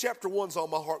Chapter 1's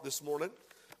on my heart this morning.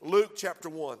 Luke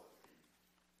chapter 1. I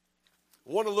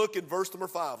want to look in verse number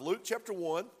 5. Luke chapter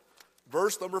 1,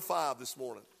 verse number 5 this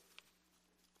morning.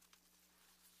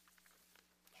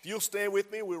 If you'll stand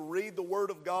with me, we'll read the Word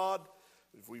of God.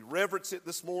 If we reverence it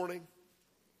this morning.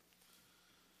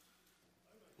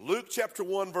 Luke chapter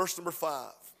 1, verse number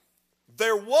 5.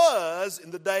 There was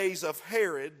in the days of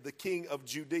Herod, the king of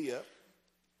Judea,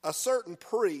 a certain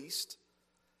priest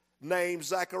named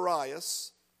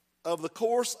Zacharias of the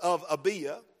course of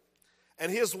Abiah,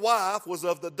 and his wife was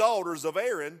of the daughters of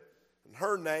Aaron, and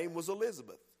her name was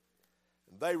Elizabeth.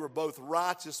 And they were both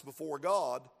righteous before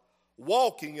God,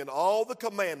 walking in all the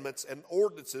commandments and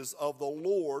ordinances of the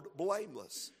Lord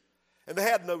blameless. And they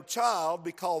had no child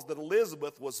because that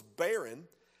Elizabeth was barren,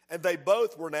 and they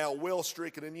both were now well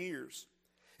stricken in years.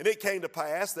 And it came to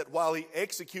pass that while he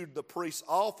executed the priest's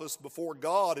office before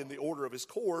God in the order of his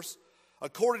course,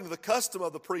 according to the custom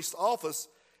of the priest's office,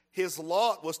 his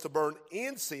lot was to burn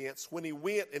incense when he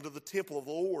went into the temple of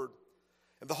the Lord.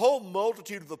 And the whole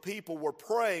multitude of the people were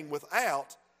praying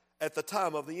without at the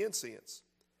time of the incense.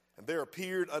 And there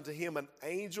appeared unto him an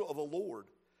angel of the Lord,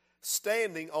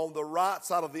 standing on the right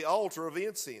side of the altar of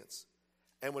incense.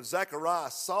 And when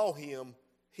Zacharias saw him,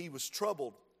 he was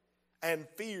troubled, and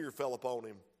fear fell upon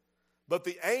him. But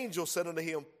the angel said unto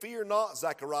him, Fear not,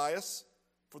 Zacharias,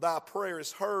 for thy prayer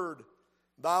is heard.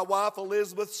 Thy wife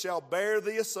Elizabeth shall bear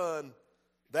thee a son.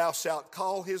 Thou shalt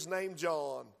call his name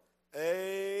John.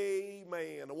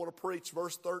 Amen. I want to preach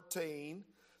verse 13.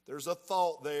 There's a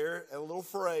thought there, and a little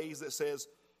phrase that says,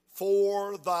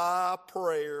 For thy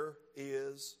prayer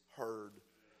is heard.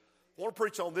 I want to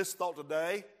preach on this thought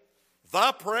today.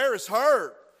 Thy prayer is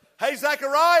heard. Hey,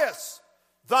 Zacharias,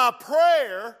 thy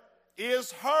prayer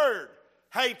is heard.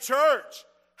 Hey, church.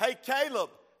 Hey, Caleb.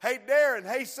 Hey, Darren.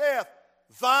 Hey, Seth.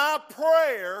 Thy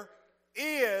prayer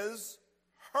is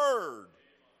heard.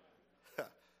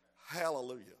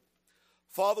 Hallelujah.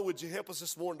 Father, would you help us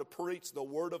this morning to preach the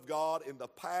Word of God in the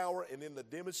power and in the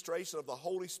demonstration of the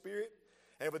Holy Spirit?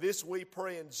 And for this we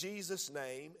pray in Jesus'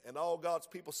 name. And all God's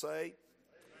people say,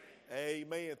 Amen.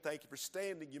 Amen. Thank you for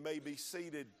standing. You may be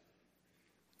seated.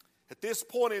 At this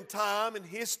point in time in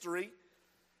history,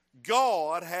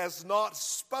 God has not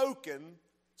spoken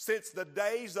since the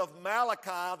days of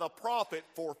Malachi the prophet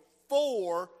for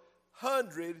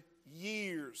 400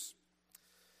 years.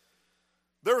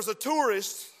 There was a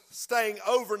tourist staying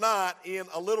overnight in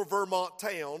a little Vermont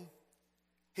town.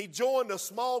 He joined a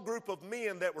small group of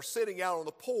men that were sitting out on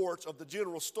the porch of the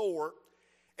general store,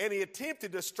 and he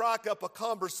attempted to strike up a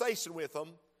conversation with them.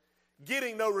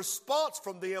 Getting no response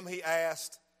from them, he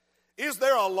asked, Is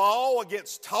there a law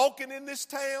against talking in this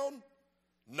town?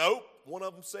 Nope, one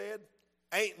of them said.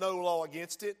 Ain't no law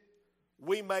against it.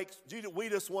 We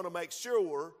just want to make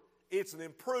sure it's an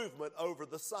improvement over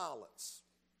the silence.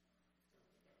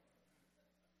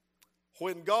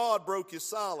 When God broke his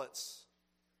silence,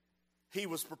 he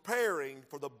was preparing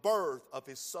for the birth of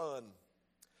his son.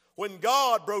 When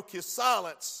God broke his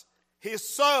silence, his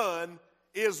son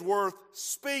is worth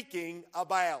speaking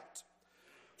about.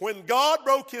 When God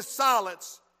broke his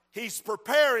silence, he's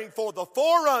preparing for the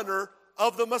forerunner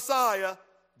of the Messiah,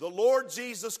 the Lord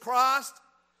Jesus Christ.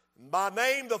 By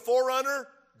name, the forerunner,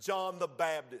 John the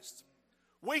Baptist.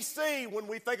 We see when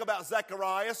we think about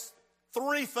Zacharias,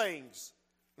 three things.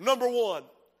 Number one,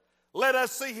 let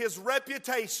us see his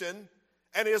reputation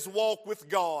and his walk with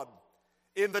God.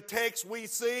 In the text we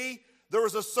see there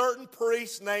was a certain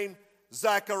priest named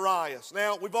Zacharias.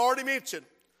 Now, we've already mentioned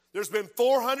there's been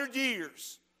 400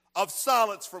 years of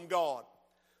silence from God.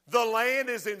 The land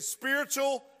is in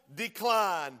spiritual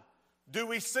decline. Do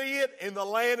we see it in the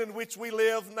land in which we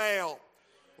live now?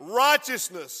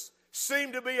 Righteousness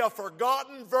seemed to be a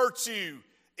forgotten virtue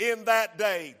in that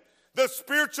day. The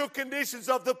spiritual conditions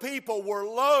of the people were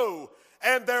low,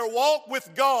 and their walk with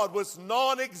God was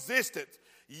non-existent.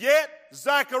 Yet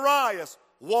Zacharias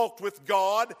walked with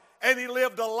God, and he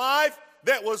lived a life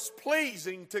that was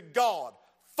pleasing to God.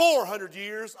 400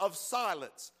 years of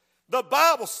silence. The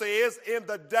Bible says in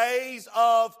the days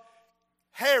of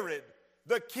Herod,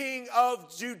 the king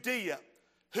of Judea.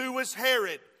 Who was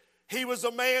Herod? He was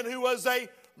a man who was a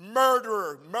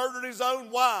murderer, murdered his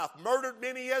own wife, murdered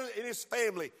many in his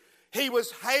family. He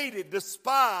was hated,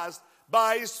 despised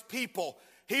by his people.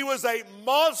 He was a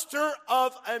monster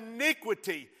of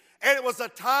iniquity. And it was a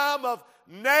time of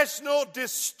national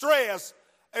distress,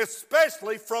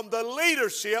 especially from the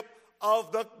leadership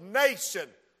of the nation.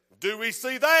 Do we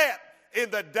see that in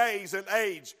the days and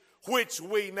age which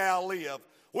we now live?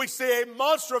 We see a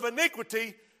monster of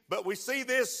iniquity, but we see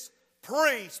this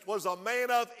priest was a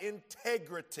man of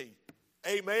integrity.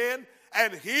 Amen.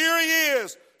 And here he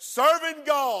is serving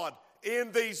God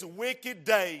in these wicked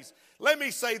days. Let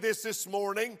me say this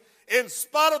morning. In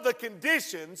spite of the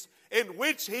conditions in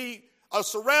which he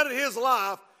surrounded his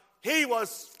life, he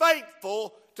was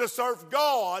faithful to serve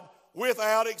God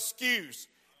without excuse.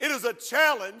 It is a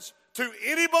challenge to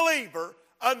any believer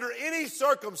under any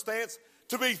circumstance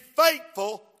to be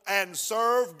faithful and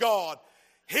serve God.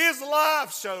 His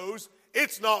life shows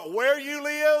it's not where you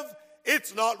live,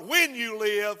 it's not when you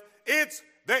live, it's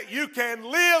that you can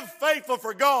live faithful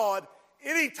for God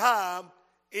anytime,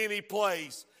 any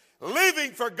place.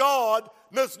 Living for God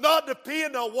does not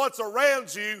depend on what's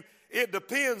around you, it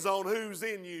depends on who's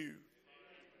in you.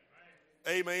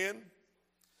 Amen.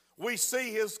 We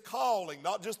see his calling,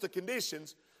 not just the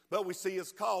conditions, but we see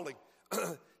his calling.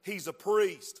 He's a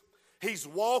priest. He's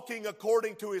walking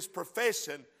according to his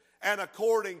profession and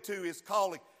according to his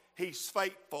calling. He's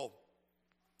faithful.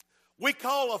 We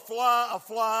call a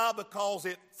fly because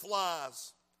it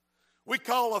flies. We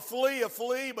call a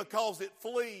flea because it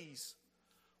flees.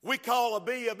 We call a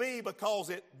bee because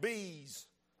it bees.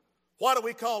 Why do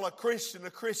we call a Christian?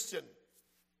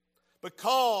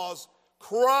 Because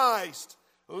Christ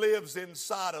lives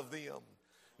inside of them.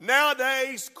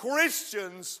 Nowadays,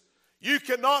 Christians, you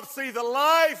cannot see the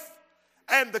life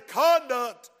and the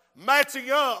conduct matching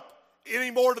up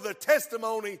anymore to the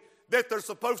testimony that they're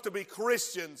supposed to be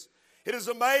Christians. It is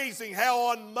amazing how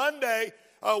on Monday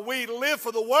we live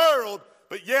for the world,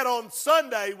 but yet on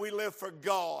Sunday we live for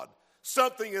God.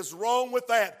 Something is wrong with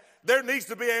that. There needs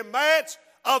to be a match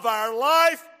of our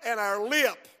life and our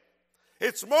lip.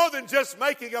 It's more than just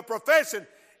making a profession.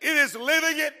 It is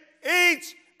living it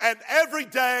each and every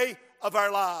day of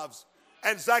our lives.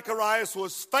 And Zacharias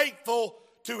was faithful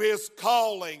to his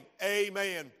calling.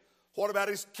 Amen. What about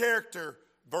his character?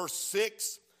 Verse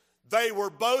 6. They were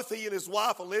both, he and his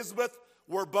wife Elizabeth,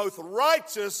 were both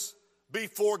righteous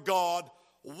before God,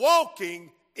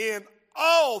 walking in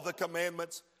all the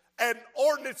commandments and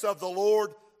ordinance of the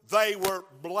Lord. They were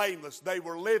blameless. They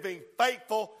were living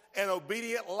faithful and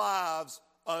obedient lives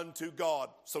unto God.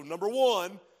 So number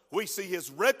one, we see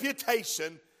his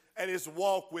reputation and his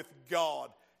walk with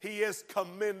God. He is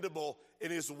commendable in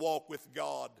his walk with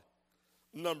God.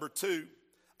 Number two,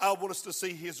 I want us to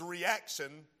see his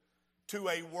reaction to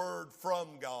a word from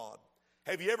God.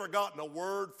 Have you ever gotten a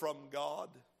word from God?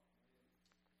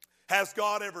 Has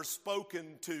God ever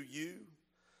spoken to you?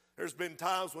 There's been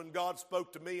times when God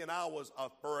spoke to me and I was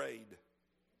afraid.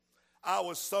 I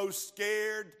was so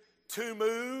scared to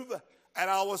move and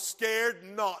I was scared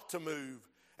not to move,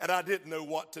 and I didn't know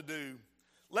what to do.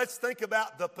 Let's think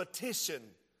about the petition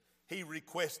he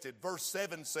requested. Verse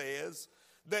 7 says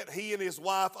that he and his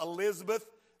wife Elizabeth,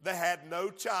 they had no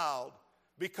child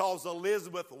because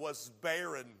Elizabeth was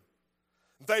barren.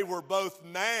 They were both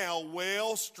now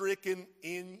well stricken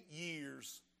in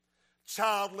years.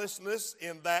 Childlessness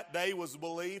in that day was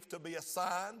believed to be a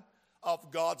sign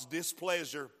of God's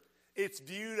displeasure. It's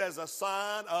viewed as a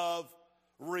sign of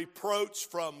reproach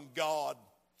from God.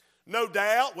 No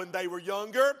doubt when they were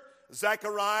younger,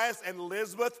 Zacharias and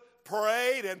Elizabeth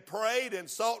prayed and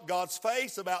sought God's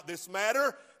face about this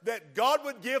matter, that God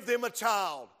would give them a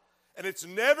child. And it's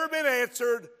never been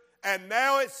answered, and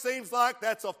now it seems like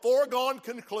that's a foregone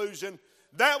conclusion.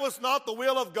 That was not the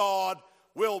will of God.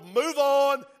 We'll move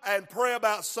on and pray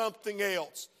about something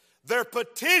else. Their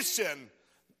petition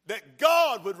that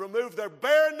God would remove their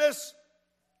barrenness,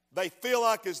 they feel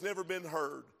like has never been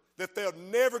heard, that they're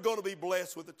never going to be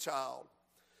blessed with a child.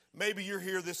 Maybe you're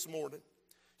here this morning.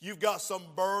 You've got some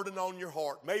burden on your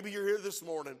heart. Maybe you're here this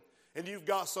morning and you've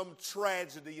got some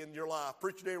tragedy in your life.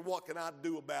 Preacher Darren, what can I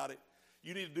do about it?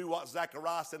 You need to do what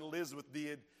Zacharias and Elizabeth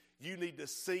did. You need to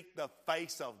seek the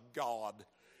face of God.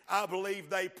 I believe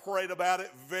they prayed about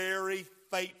it very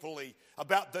faithfully,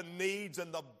 about the needs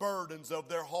and the burdens of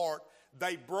their heart.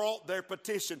 They brought their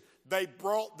petition. They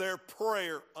brought their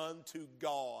prayer unto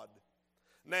God.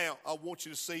 Now, I want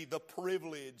you to see the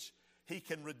privilege he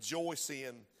can rejoice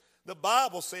in. The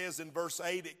Bible says in verse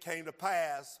 8, it came to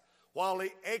pass while he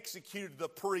executed the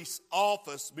priest's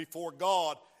office before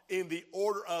God in the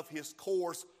order of his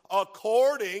course,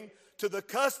 according to the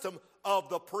custom of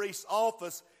the priest's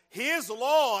office, his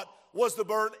lot was to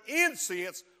burn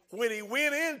incense when he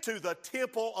went into the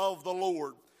temple of the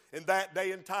Lord. In that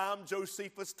day and time,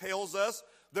 Josephus tells us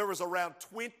there was around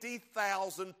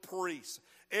 20,000 priests.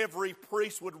 Every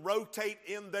priest would rotate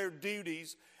in their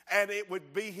duties, and it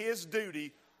would be his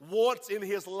duty once in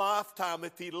his lifetime,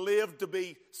 if he lived to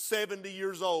be 70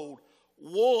 years old,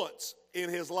 once in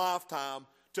his lifetime,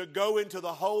 to go into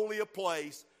the holy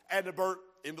place and to burn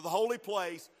into the holy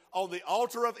place on the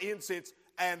altar of incense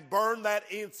and burn that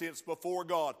incense before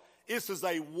God. This is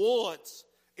a once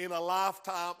in a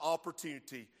lifetime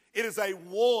opportunity. It is a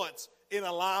once in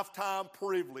a lifetime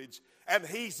privilege. And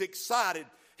he's excited.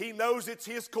 He knows it's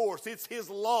his course. It's his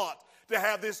lot to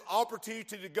have this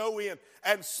opportunity to go in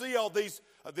and see all these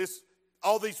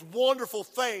wonderful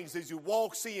things as he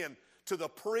walks in to the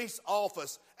priest's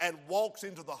office and walks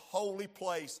into the holy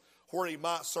place where he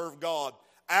might serve God.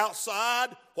 Outside,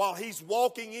 while he's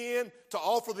walking in to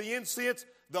offer the incense,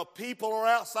 the people are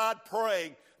outside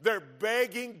praying. They're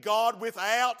begging God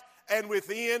without and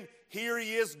within. Here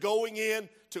he is going in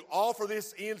to offer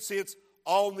this incense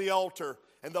on the altar.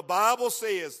 And the Bible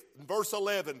says, in verse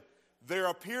 11, there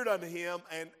appeared unto him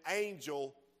an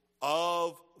angel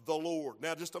of the Lord.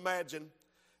 Now just imagine,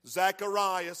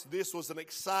 Zacharias, this was an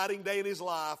exciting day in his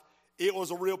life. It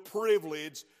was a real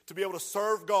privilege to be able to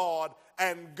serve God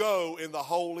and go in the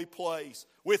holy place.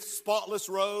 With spotless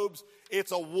robes,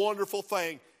 it's a wonderful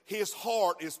thing. His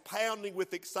heart is pounding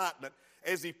with excitement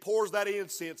as he pours that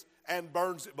incense and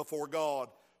burns it before God.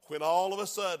 When all of a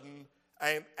sudden,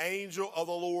 an angel of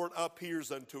the Lord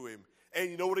appears unto him. And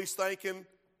you know what he's thinking?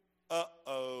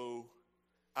 Uh-oh,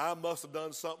 I must have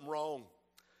done something wrong.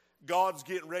 God's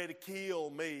getting ready to kill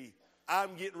me.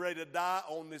 I'm getting ready to die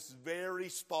on this very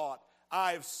spot.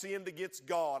 I have sinned against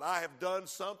God. I have done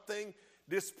something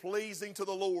displeasing to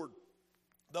the Lord.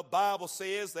 The Bible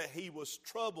says that he was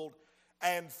troubled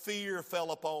and fear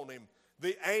fell upon him.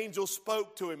 The angel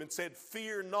spoke to him and said,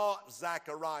 "Fear not,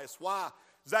 Zacharias." Why?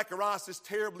 Zacharias is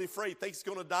terribly afraid, thinks he's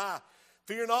going to die.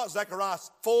 "Fear not,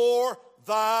 Zacharias, for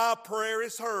thy prayer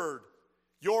is heard.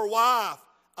 Your wife,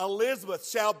 Elizabeth,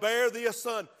 shall bear thee a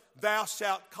son. Thou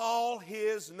shalt call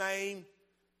his name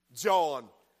John."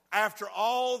 After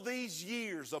all these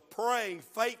years of praying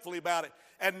faithfully about it,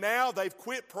 and now they've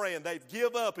quit praying, they've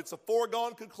give up, it's a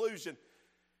foregone conclusion.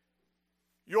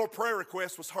 Your prayer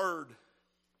request was heard.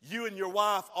 You and your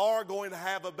wife are going to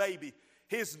have a baby.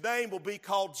 His name will be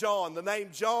called John. The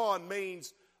name John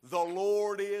means the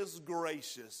Lord is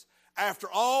gracious.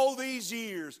 After all these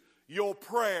years, your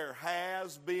prayer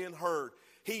has been heard.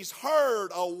 He's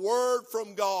heard a word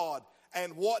from God.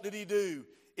 And what did he do?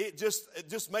 It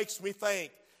just makes me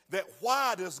think that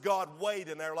why does God wait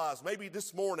in our lives? Maybe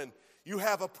this morning you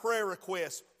have a prayer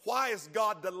request. Why is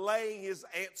God delaying his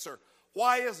answer?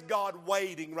 Why is God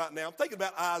waiting right now? I'm thinking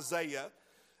about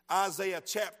Isaiah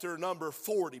chapter number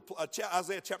 40,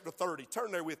 Isaiah chapter 30.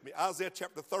 Turn there with me. Isaiah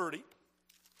chapter 30.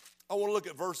 I want to look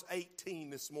at verse 18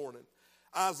 this morning.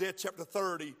 Isaiah chapter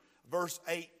 30, verse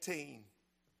 18.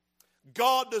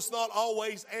 God does not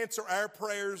always answer our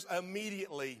prayers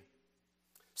immediately.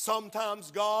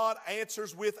 Sometimes God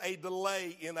answers with a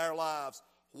delay in our lives.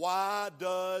 Why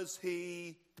does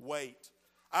he wait?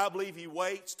 I believe he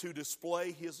waits to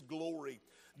display his glory.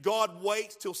 God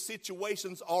waits till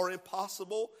situations are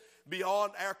impossible,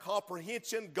 beyond our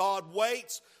comprehension. God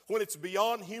waits when it's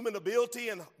beyond human ability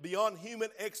and beyond human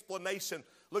explanation.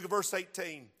 Look at verse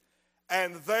 18.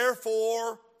 And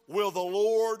therefore will the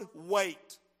Lord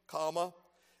wait,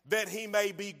 that he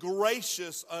may be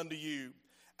gracious unto you.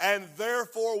 And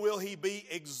therefore will he be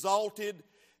exalted,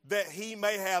 that he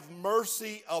may have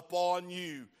mercy upon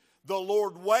you. The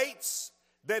Lord waits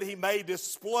that he may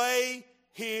display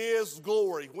his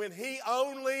glory, when he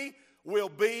only will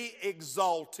be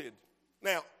exalted.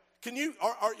 Now, can you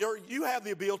have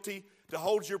the ability to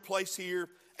hold your place here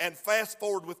and fast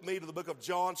forward with me to the book of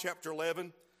John chapter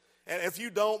 11? And if you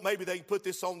don't, maybe they can put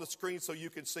this on the screen so you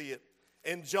can see it.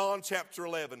 In John chapter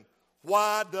 11,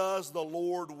 why does the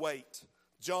Lord wait?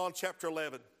 John chapter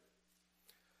 11.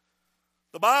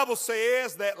 The Bible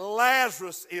says that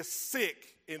Lazarus is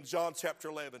sick in John chapter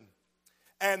 11.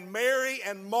 And Mary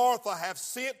and Martha have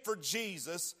sent for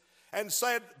Jesus and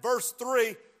said, verse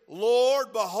 3,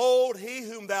 Lord, behold, he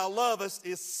whom thou lovest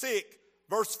is sick.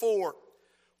 Verse 4,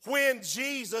 when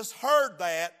Jesus heard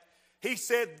that, he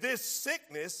said, this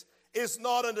sickness is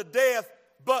not unto death,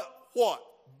 but what?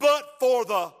 But for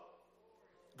the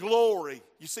glory.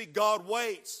 You see, God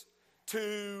waits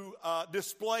to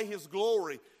display his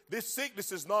glory. This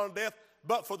sickness is not unto death,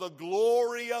 but for the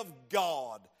glory of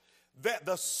God, that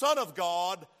the Son of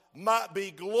God might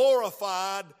be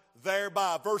glorified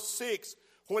thereby. Verse 6,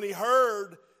 when he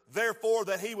heard, therefore,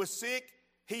 that he was sick,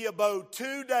 he abode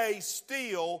 2 days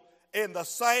still in the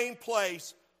same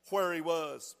place where he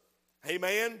was.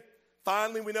 Amen.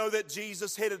 Finally, we know that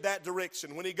Jesus headed that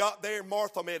direction. When he got there,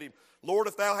 Martha met him. Lord,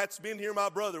 if thou hadst been here, my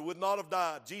brother would not have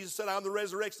died. Jesus said, I'm the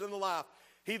resurrection and the life.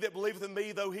 He that believeth in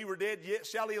me, though he were dead, yet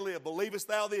shall he live. Believest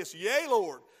thou this? Yea,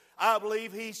 Lord, I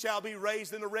believe he shall be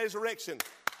raised in the resurrection.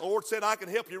 The Lord said, I can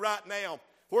help you right now.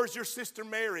 Where's your sister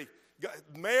Mary?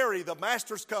 Mary, the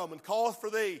master's come and calleth for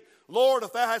thee. Lord,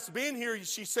 if thou hadst been here,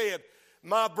 she said,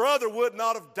 My brother would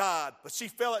not have died. But she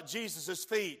fell at Jesus'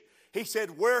 feet. He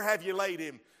said, where have you laid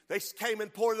him? They came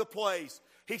and pointed the place.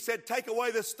 He said, take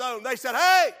away the stone. They said,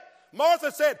 hey!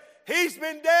 Martha said, he's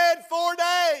been dead 4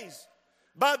 days.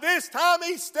 By this time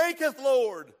he stinketh,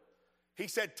 Lord. He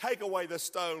said, take away the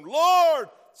stone. Lord,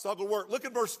 it's not going to work. Look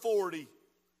at verse 40.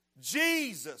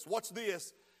 Jesus, watch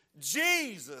this.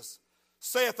 Jesus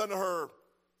saith unto her,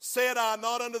 said I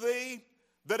not unto thee,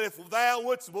 that if thou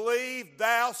wouldst believe,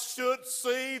 thou shouldst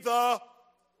see the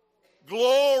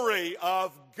glory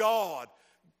of God.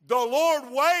 The Lord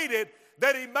waited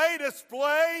that he may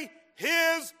display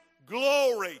his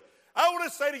glory. I want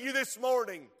to say to you this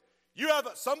morning, you have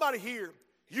somebody here,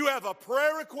 you have a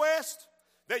prayer request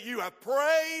that you have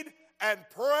prayed and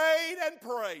prayed and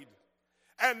prayed.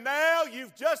 And now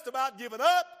you've just about given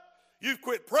up. You've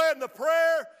quit praying the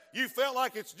prayer. You felt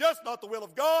like it's just not the will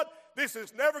of God. This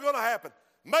is never going to happen.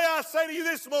 May I say to you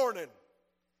this morning,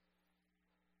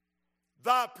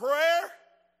 thy prayer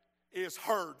is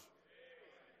heard.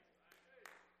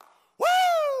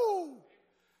 Woo!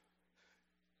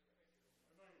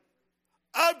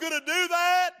 I'm going to do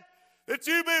that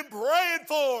you've been praying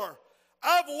for.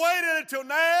 I've waited until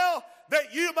now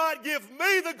that you might give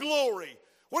me the glory.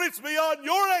 When it's beyond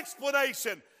your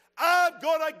explanation, I'm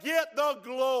going to get the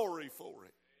glory for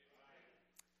it.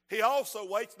 He also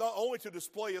waits not only to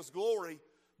display his glory,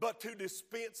 but to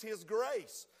dispense his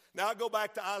grace. Now I go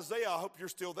back to Isaiah. I hope you're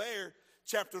still there.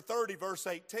 Chapter 30, verse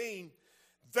 18.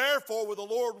 Therefore will the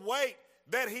Lord wait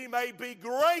that he may be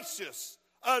gracious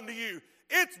unto you.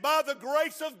 It's by the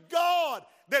grace of God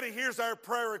that he hears our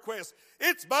prayer requests.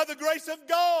 It's by the grace of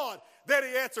God that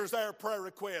he answers our prayer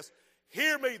requests.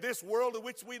 Hear me, this world in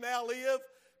which we now live,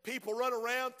 people run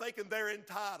around thinking they're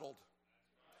entitled.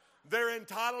 They're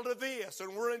entitled to this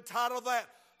and we're entitled to that.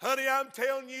 Honey, I'm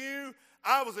telling you,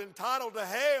 I was entitled to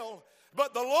hell.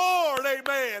 But the Lord,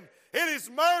 amen, in his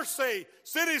mercy,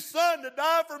 sent his son to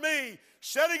die for me,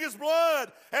 shedding his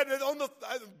blood and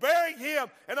burying him,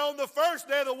 and on the first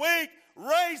day of the week,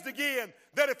 raised again,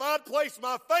 that if I'd place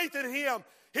my faith in him,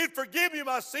 he'd forgive me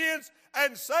my sins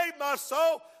and save my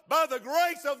soul. By the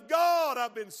grace of God,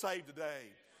 I've been saved today.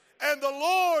 And the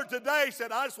Lord today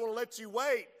said, I just want to let you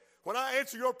wait when I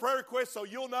answer your prayer request so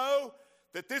you'll know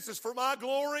that this is for my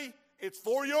glory. It's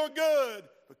for your good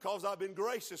because I've been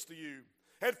gracious to you.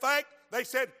 In fact, they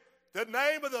said, the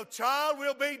name of the child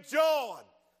will be John.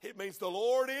 It means the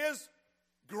Lord is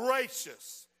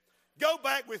gracious. Go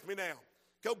back with me now.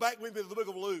 Go back with me to the book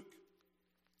of Luke,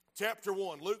 chapter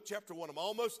 1. Luke chapter 1. I'm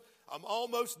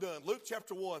almost done. Luke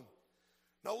chapter 1.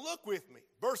 Now look with me.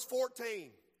 Verse 14.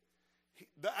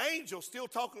 The angel still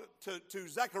talking to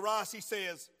Zacharias, he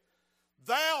says,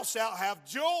 thou shalt have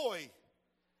joy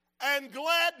and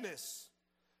gladness.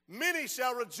 Many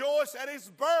shall rejoice at his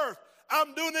birth.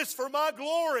 I'm doing this for my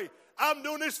glory. I'm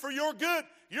doing this for your good.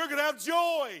 You're going to have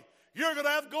joy. You're going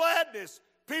to have gladness.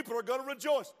 People are going to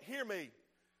rejoice. Hear me.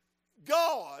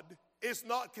 God is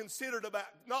not considering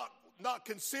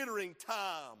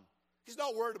time. He's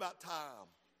not worried about time.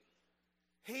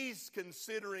 He's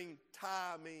considering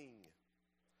timing.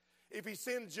 If he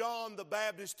sent John the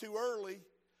Baptist too early,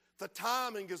 the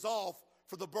timing is off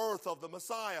for the birth of the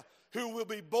Messiah, who will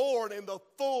be born in the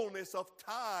fullness of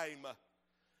time.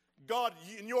 God,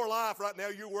 in your life right now,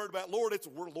 you're worried about, Lord,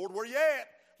 where you at?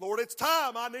 Lord, it's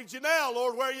time. I need you now.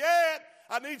 Lord, where you at?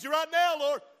 I need you right now,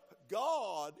 Lord.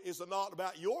 God is not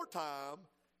about your time.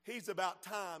 He's about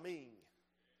timing.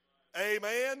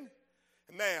 Amen?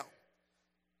 Now,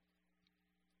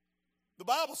 the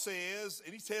Bible says,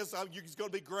 and he says he's going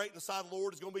to be great in the sight of the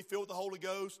Lord. He's going to be filled with the Holy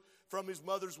Ghost from his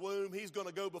mother's womb. He's going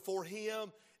to go before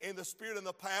him in the spirit and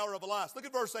the power of Elias. Look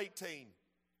at verse 18.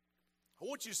 I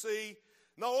want you to see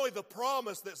not only the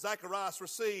promise that Zacharias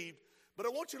received, but I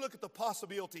want you to look at the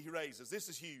possibility he raises. This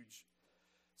is huge.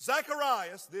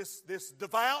 Zacharias, this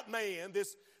devout man,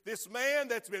 this man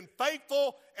that's been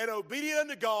faithful and obedient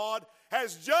unto God,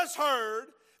 has just heard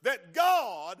that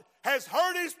God has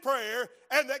heard his prayer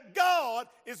and that God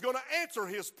is going to answer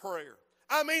his prayer.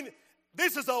 I mean,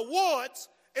 this is a once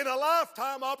in a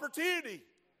lifetime opportunity.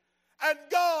 And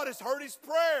God has heard his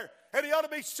prayer, and he ought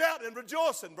to be shouting and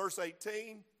rejoicing. Verse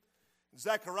 18,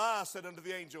 Zacharias said unto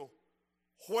the angel,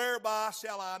 whereby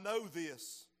shall I know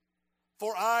this?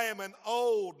 For I am an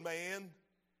old man,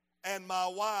 and my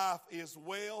wife is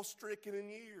well stricken in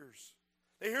years.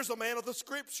 Now here's a man of the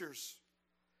scriptures.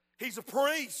 He's a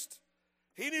priest.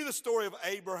 He knew the story of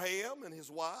Abraham and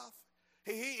his wife.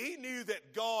 He knew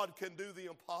that God can do the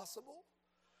impossible.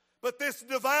 But this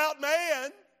devout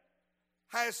man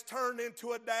has turned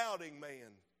into a doubting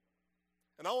man.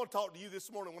 And I want to talk to you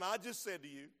this morning when I just said to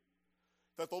you,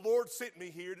 that the Lord sent me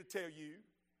here to tell you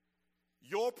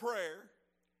your prayer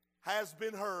has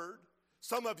been heard.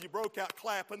 Some of you broke out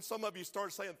clapping. Some of you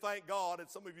started saying, thank God. And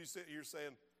some of you sit here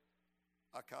saying,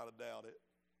 I kind of doubt it.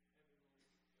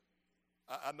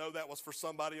 I know that was for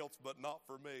somebody else, but not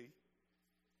for me.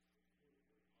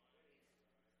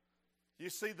 You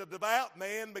see, the devout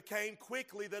man became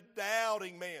quickly the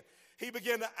doubting man. He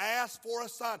began to ask for a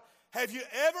sign. Have you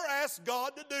ever asked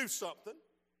God to do something,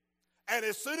 and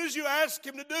as soon as you ask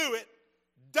Him to do it,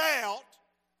 doubt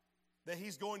that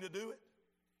He's going to do it?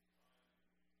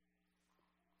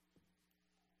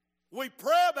 We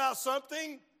pray about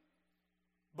something,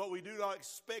 but we do not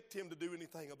expect Him to do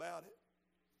anything about it.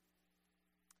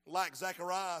 Like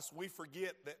Zacharias, we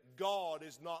forget that God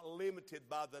is not limited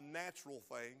by the natural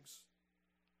things.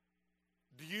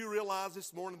 Do you realize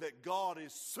this morning that God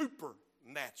is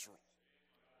supernatural?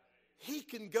 He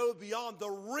can go beyond the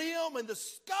realm and the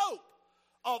scope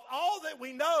of all that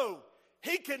we know.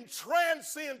 He can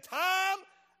transcend time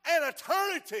and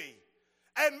eternity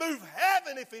and move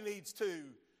heaven if He needs to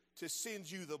send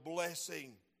you the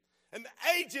blessing. An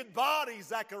aged body,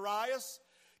 Zacharias,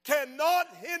 cannot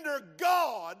hinder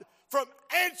God from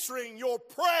answering your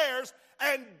prayers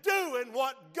and doing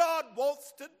what God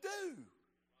wants to do.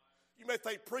 You may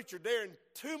think, preacher, Darren,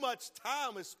 too much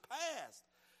time has passed.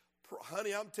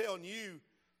 Honey, I'm telling you,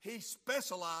 He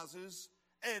specializes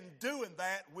in doing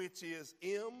that which is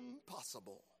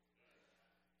impossible.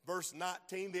 Verse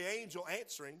 19, the angel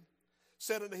answering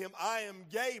said unto him, I am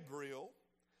Gabriel,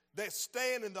 that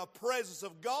stand in the presence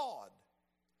of God,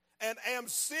 and am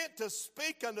sent to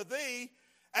speak unto thee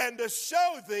and to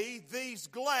show thee these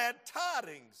glad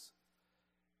tidings.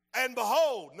 And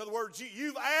behold, in other words,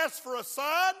 you've asked for a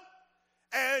sign,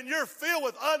 and you're filled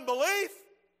with unbelief,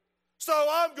 so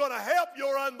I'm going to help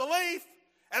your unbelief,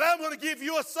 and I'm going to give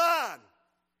you a sign.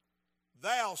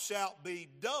 Thou shalt be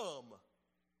dumb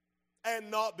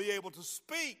and not be able to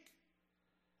speak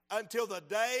until the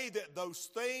day that those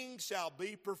things shall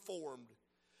be performed,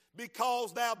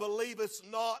 because thou believest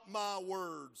not my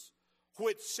words,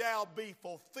 which shall be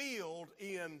fulfilled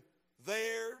in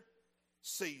their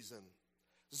season.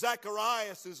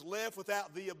 Zacharias is left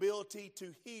without the ability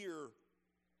to hear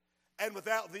and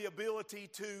without the ability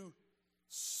to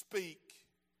speak,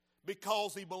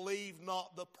 because he believed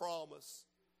not the promise.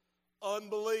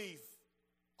 Unbelief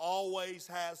always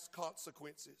has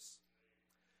consequences.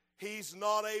 He's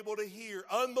not able to hear.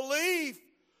 Unbelief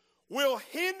will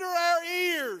hinder our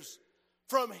ears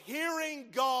from hearing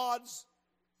God's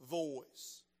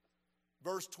voice.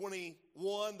 Verse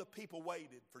 21, the people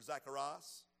waited for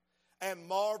Zacharias and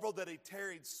marveled that he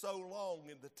tarried so long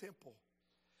in the temple.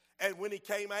 And when he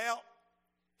came out,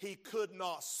 he could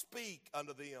not speak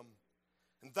unto them.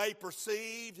 And they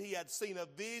perceived he had seen a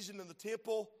vision in the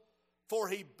temple, for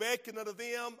he beckoned unto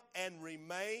them and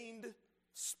remained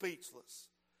speechless.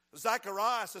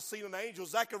 Zacharias has seen an angel.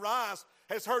 Zacharias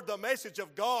has heard the message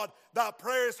of God. Thy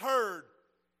prayer is heard.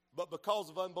 But because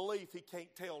of unbelief, he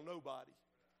can't tell nobody.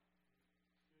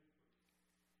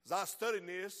 As I studied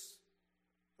this,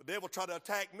 the devil tried to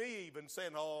attack me even,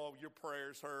 saying, oh, your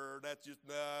prayer's heard. That's just,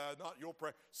 not your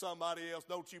prayer. Somebody else,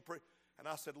 don't you pray. And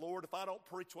I said, Lord, if I don't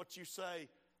preach what you say,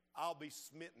 I'll be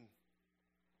smitten.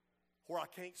 Where I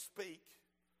can't speak,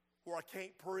 where I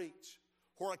can't preach,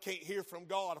 where I can't hear from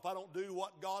God. If I don't do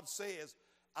what God says,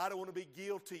 I don't want to be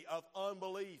guilty of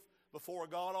unbelief before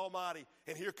God Almighty.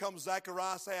 And here comes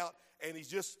Zacharias out, and he's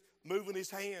just moving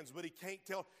his hands, but he can't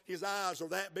tell. His eyes are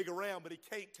that big around, but he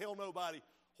can't tell nobody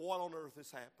what on earth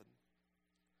has happened.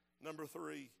 Number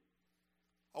 3,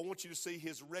 I want you to see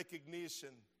his recognition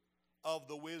of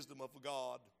the wisdom of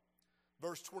God.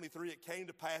 Verse 23, it came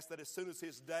to pass that as soon as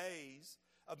his days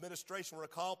of ministration were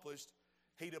accomplished,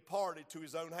 he departed to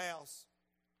his own house.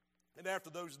 And after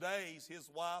those days, his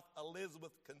wife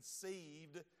Elizabeth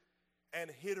conceived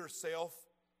and hid herself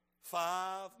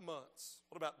 5 months.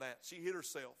 What about that? She hid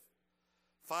herself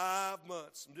 5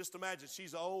 months. And just imagine,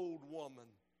 she's an old woman,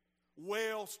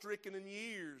 well stricken in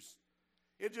years.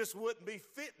 It just wouldn't be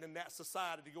fitting in that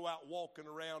society to go out walking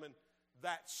around in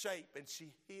that shape. And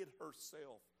she hid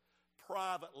herself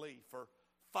privately for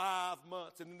 5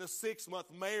 months. And in the 6th month,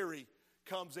 Mary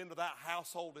comes into that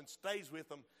household and stays with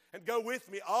them. And go with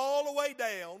me all the way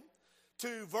down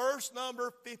to verse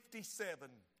number 57.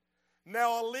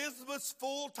 Now Elizabeth's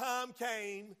full time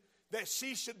came that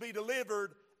she should be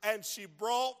delivered, and she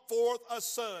brought forth a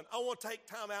son. I want to take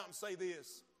time out and say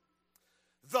this.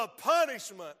 The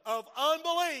punishment of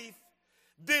unbelief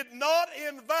did not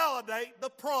invalidate the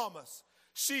promise.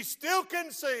 She still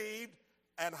conceived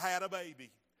and had a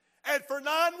baby. And for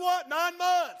 9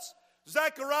 months,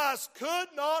 Zacharias could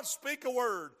not speak a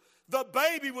word. The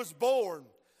baby was born.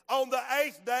 On the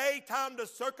 8th day, time to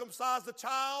circumcise the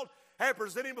child and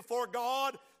present him before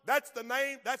God. That's the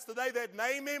day they'd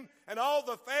name him. And all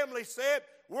the family said,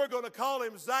 we're going to call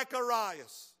him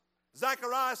Zacharias.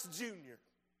 Zacharias Jr.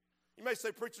 You may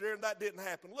say, preacher, Aaron, that didn't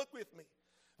happen. Look with me.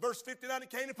 Verse 59, it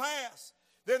came to pass.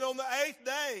 Then on the 8th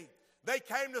day, they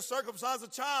came to circumcise the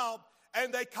child,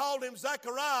 and they called him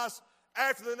Zacharias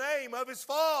after the name of his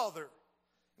father.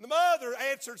 And the mother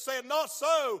answered, saying, not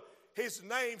so, his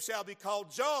name shall be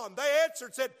called John. They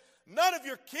answered, said, none of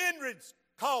your kindred's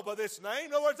called by this name.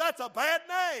 In other words, that's a bad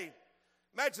name.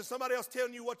 Imagine somebody else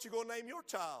telling you what you're going to name your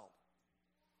child.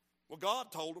 Well,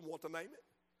 God told them what to name it.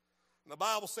 And the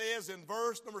Bible says in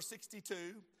verse number 62,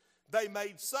 they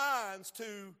made signs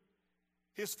to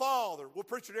his father. Well,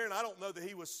 preacher Aaron, I don't know that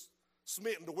he was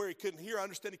smitten to where he couldn't hear. I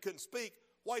understand he couldn't speak.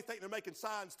 Why do you think they're making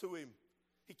signs to him?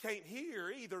 He can't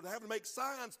hear either. They're having to make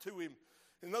signs to him.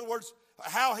 In other words,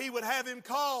 how he would have him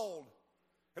called.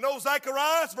 And old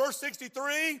Zacharias, verse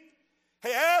 63, he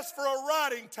asked for a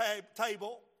writing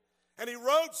table, and he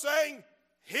wrote saying,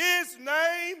 his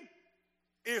name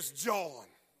is John.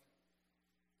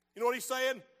 You know what he's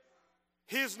saying?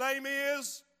 His name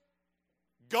is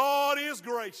God is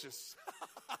gracious.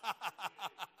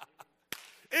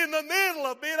 In the middle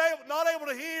of being not able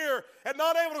to hear and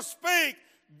not able to speak,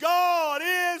 God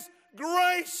is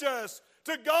gracious.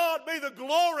 To God be the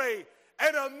glory.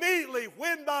 And immediately,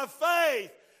 when by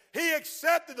faith he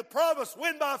accepted the promise,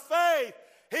 when by faith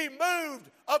he moved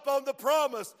upon the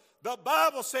promise, the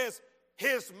Bible says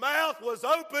his mouth was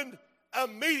opened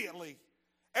immediately,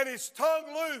 and his tongue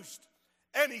loosed,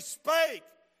 and he spake,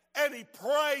 and he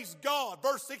praised God.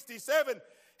 Verse 67,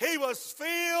 he was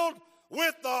filled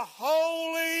with the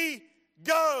Holy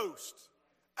Ghost.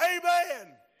 Amen.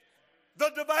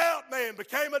 The devout man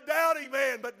became a doubting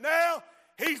man, but now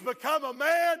he's become a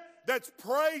man that's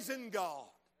praising God.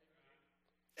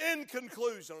 In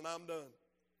conclusion, and I'm done,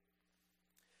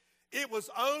 it was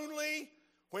only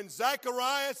when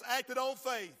Zacharias acted on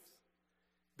faith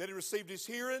that he received his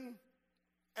hearing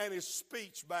and his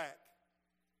speech back.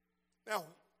 Now,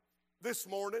 this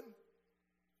morning,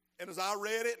 and as I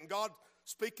read it and God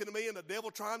speaking to me and the devil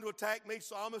trying to attack me,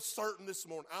 so I'm certain this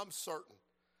morning, I'm certain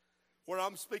where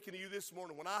I'm speaking to you this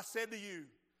morning, when I said to you,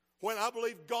 when I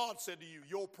believe God said to you,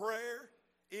 your prayer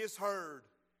is heard,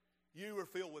 you are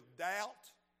filled with doubt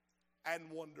and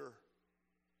wonder.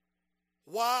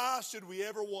 Why should we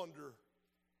ever wonder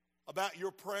about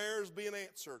your prayers being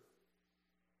answered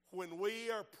when we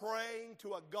are praying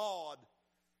to a God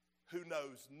who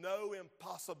knows no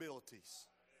impossibilities?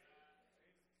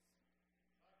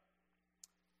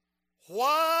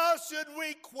 Why should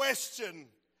we question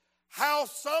how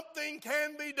something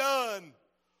can be done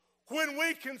when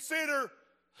we consider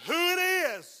who it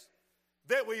is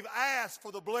that we've asked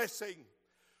for the blessing?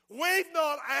 We've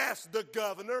not asked the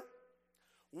governor.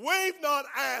 We've not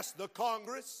asked the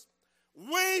Congress.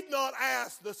 We've not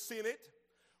asked the Senate.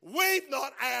 We've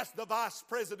not asked the Vice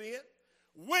President.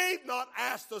 We've not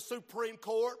asked the Supreme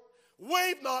Court.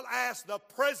 We've not asked the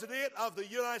President of the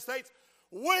United States.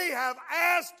 We have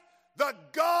asked the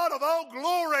God of all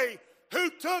glory, who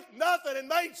took nothing and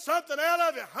made something out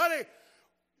of it. Honey,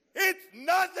 it's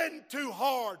nothing too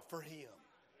hard for him.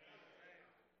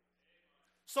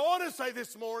 So I want to say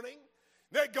this morning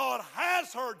that God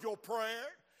has heard your prayer.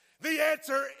 The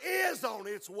answer is on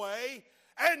its way,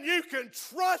 and you can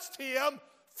trust him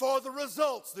for the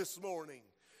results this morning.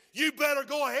 You better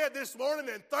go ahead this morning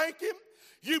and thank him.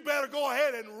 You better go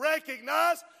ahead and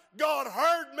recognize God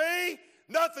heard me.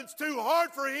 Nothing's too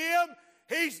hard for him.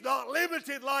 He's not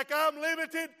limited like I'm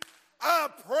limited. I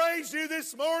praise you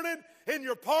this morning in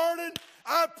your pardon.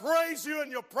 I praise you in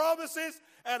your promises,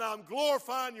 and I'm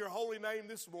glorifying your holy name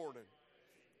this morning.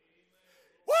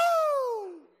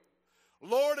 Woo!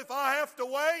 Lord, if I have to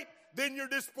wait, then you're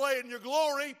displaying your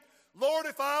glory. Lord,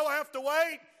 if I have to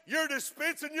wait, you're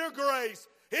dispensing your grace.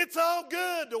 It's all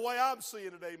good the way I'm seeing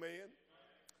it, amen.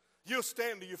 You'll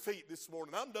stand to your feet this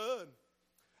morning. I'm done.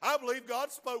 I believe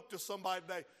God spoke to somebody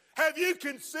today. Have you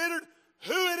considered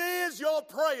who it is you're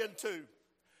praying to?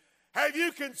 Have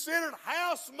you considered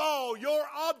how small your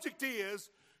object is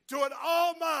to an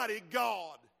almighty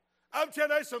God? I'm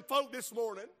telling you, some folk this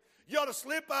morning, you ought to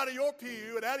slip out of your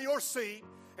pew and out of your seat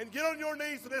and get on your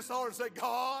knees in this altar and say,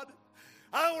 God,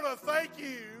 I want to thank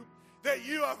you that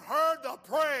you have heard the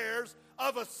prayers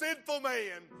of a sinful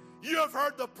man. You have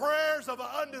heard the prayers of an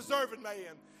undeserving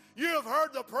man. You have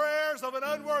heard the prayers of an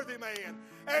unworthy man.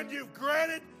 And you've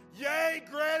granted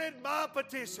my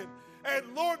petition.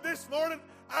 And Lord, this morning,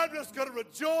 I'm just going to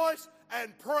rejoice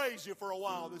and praise you for a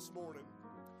while this morning.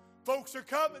 Folks are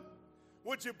coming.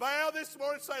 Would you bow this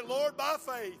morning and say, Lord, by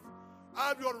faith,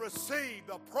 I'm going to receive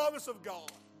the promise of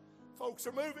God. Folks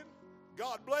are moving.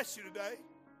 God bless you today.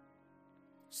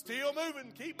 Still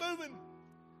moving. Keep moving.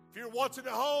 If you're watching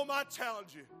at home, I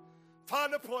challenge you.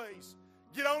 Find a place.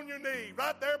 Get on your knee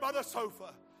right there by the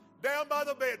sofa, down by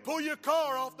the bed. Pull your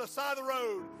car off the side of the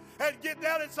road and get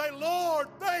down and say, Lord,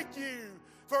 thank you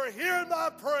for hearing my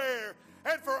prayer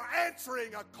and for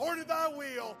answering according to thy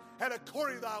will and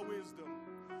according to thy wisdom.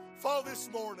 Father, this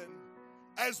morning,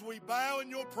 as we bow in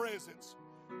your presence,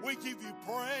 we give you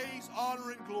praise,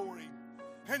 honor, and glory.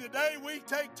 And today we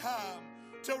take time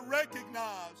to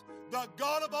recognize the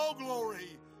God of all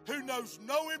glory, who knows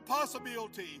no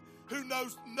impossibility, who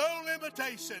knows no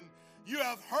limitation. You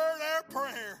have heard our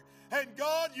prayer, and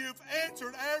God, you've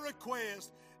answered our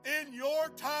request. In your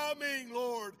timing,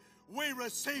 Lord, we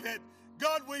receive it.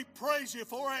 God, we praise you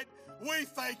for it. We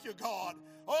thank you, God.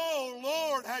 Oh,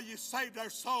 Lord, how you saved our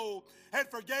soul and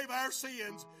forgave our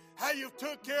sins, how you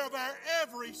took care of our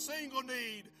every single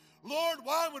need. Lord,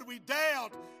 why would we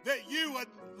doubt that you would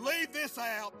leave this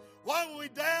out? Why would we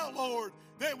doubt, Lord,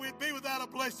 that we'd be without a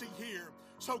blessing here?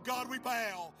 So, God, we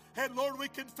bow. And, Lord, we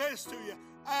confess to you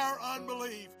our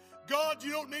unbelief. God,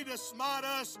 you don't need to smite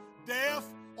us deaf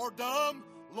or dumb.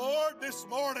 Lord, this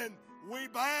morning we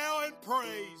bow and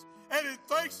praise. And in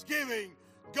thanksgiving,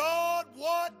 God,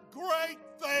 what great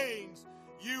things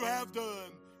you have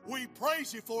done. We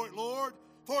praise you for it, Lord.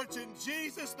 For it's in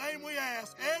Jesus' name we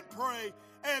ask and pray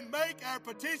and make our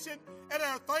petition and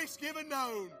our thanksgiving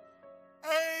known.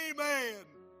 Amen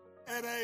and amen.